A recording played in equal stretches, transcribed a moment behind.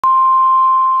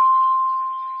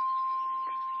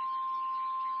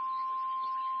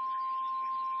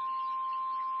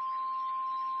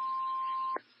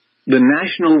The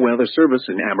National Weather Service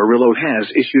in Amarillo has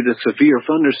issued a severe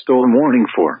thunderstorm warning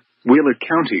for Wheeler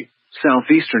County,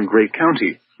 southeastern Gray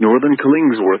County, northern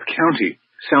Killingsworth County,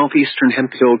 southeastern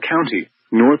Hemphill County,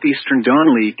 northeastern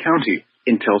Donley County,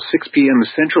 until 6 p.m.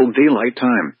 Central Daylight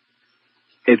Time.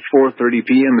 At 4:30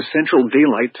 p.m. Central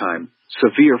Daylight Time,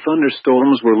 severe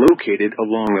thunderstorms were located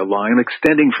along a line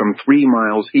extending from 3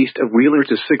 miles east of Wheeler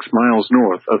to 6 miles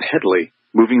north of Headley,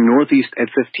 moving northeast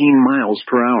at 15 miles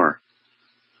per hour.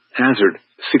 Hazard,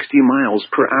 60 miles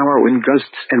per hour wind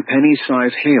gusts and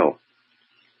penny-size hail.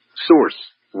 Source,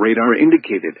 radar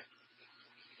indicated.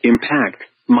 Impact,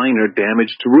 minor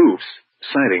damage to roofs,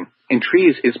 siding, and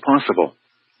trees is possible.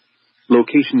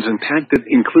 Locations impacted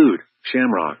include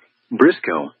Shamrock,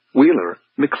 Briscoe, Wheeler,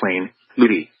 McLean,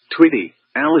 Luty, Tweedy,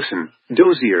 Allison,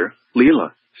 Dozier,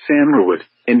 Leela, Sandalwood,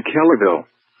 and Kellerville.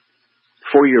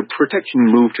 For your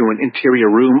protection, move to an interior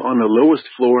room on the lowest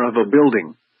floor of a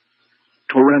building.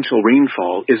 Torrential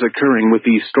rainfall is occurring with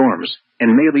these storms,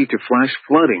 and may lead to flash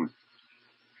flooding.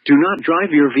 Do not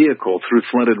drive your vehicle through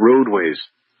flooded roadways.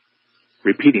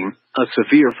 Repeating, a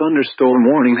severe thunderstorm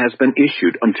warning has been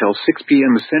issued until 6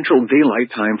 p.m. Central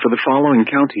Daylight Time for the following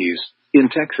counties in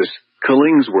Texas: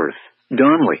 Killingsworth,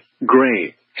 Donley,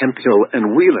 Gray, Hemphill,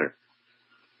 and Wheeler.